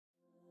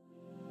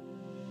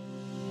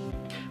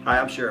Hi,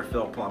 I'm Sheriff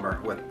Phil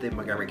Plummer with the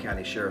Montgomery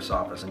County Sheriff's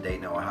Office in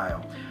Dayton,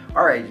 Ohio.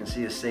 Our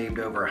agency has saved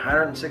over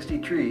 160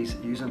 trees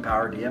using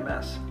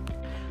PowerDMS.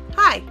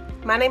 Hi,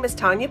 my name is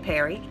Tanya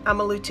Perry.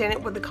 I'm a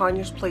lieutenant with the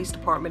Conyers Police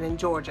Department in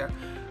Georgia.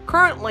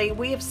 Currently,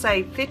 we have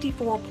saved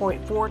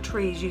 54.4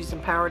 trees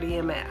using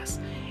PowerDMS.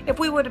 If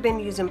we would have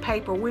been using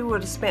paper, we would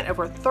have spent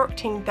over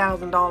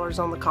 $13,000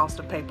 on the cost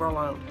of paper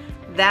alone.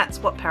 That's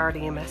what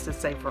PowerDMS has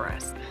saved for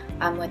us.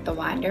 I'm with the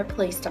Winder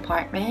Police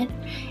Department,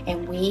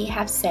 and we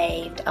have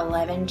saved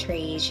 11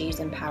 trees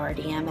using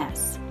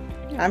PowerDMS.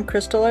 I'm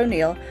Crystal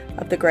O'Neill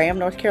of the Graham,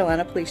 North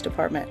Carolina Police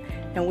Department,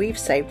 and we've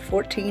saved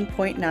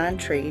 14.9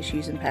 trees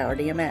using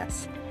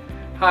PowerDMS.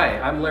 Hi,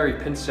 I'm Larry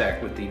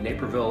Pinsek with the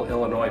Naperville,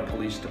 Illinois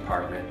Police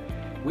Department.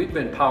 We've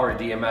been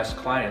PowerDMS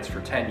clients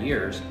for 10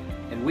 years,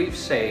 and we've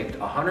saved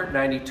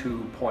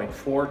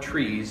 192.4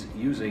 trees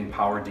using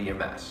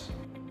PowerDMS.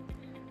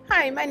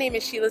 Hi, my name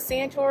is Sheila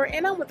Santor,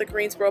 and I'm with the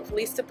Greensboro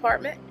Police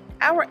Department.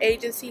 Our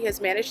agency has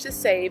managed to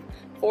save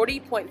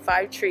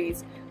 40.5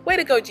 trees. Way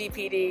to go,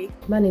 GPD.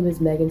 My name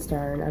is Megan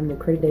Stern. I'm the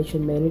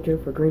Accreditation Manager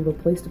for Greenville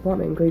Police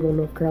Department in Greenville,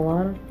 North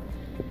Carolina.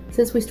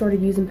 Since we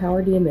started using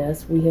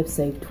PowerDMS, we have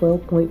saved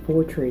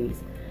 12.4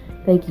 trees.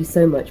 Thank you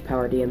so much,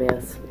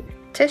 PowerDMS.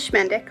 Tish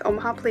Mendick,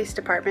 Omaha Police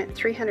Department,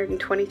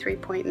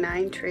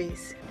 323.9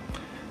 trees.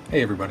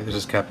 Hey everybody, this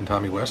is Captain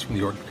Tommy West from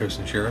the York Coast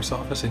Sheriff's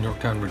Office in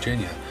Yorktown,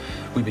 Virginia.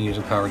 We've been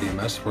using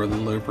PowerDMS for a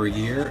little over a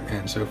year,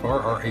 and so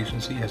far our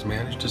agency has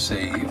managed to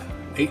save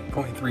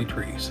 8.3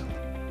 trees.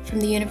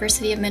 From the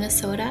University of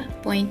Minnesota,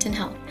 Boynton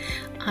Health,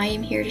 I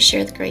am here to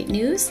share the great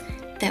news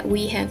that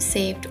we have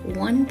saved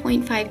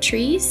 1.5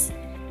 trees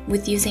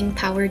with using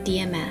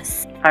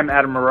PowerDMS. I'm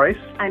Adam Royce.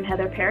 I'm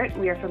Heather Parrott.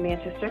 We are from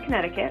Manchester,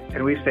 Connecticut.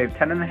 And we've saved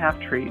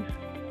 10.5 trees.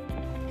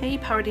 Hey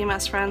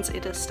PowerDMS friends,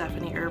 it is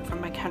Stephanie Erb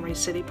from McHenry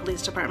City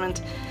Police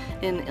Department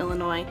in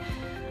Illinois.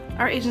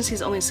 Our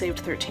agency's only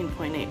saved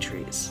 13.8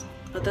 trees,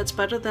 but that's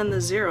better than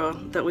the 0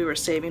 that we were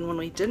saving when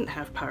we didn't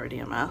have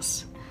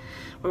PowerDMS.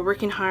 We're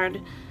working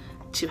hard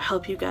to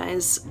help you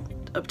guys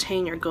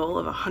obtain your goal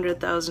of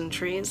 100,000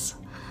 trees,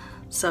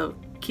 so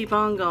keep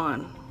on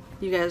going.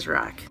 You guys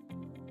rock.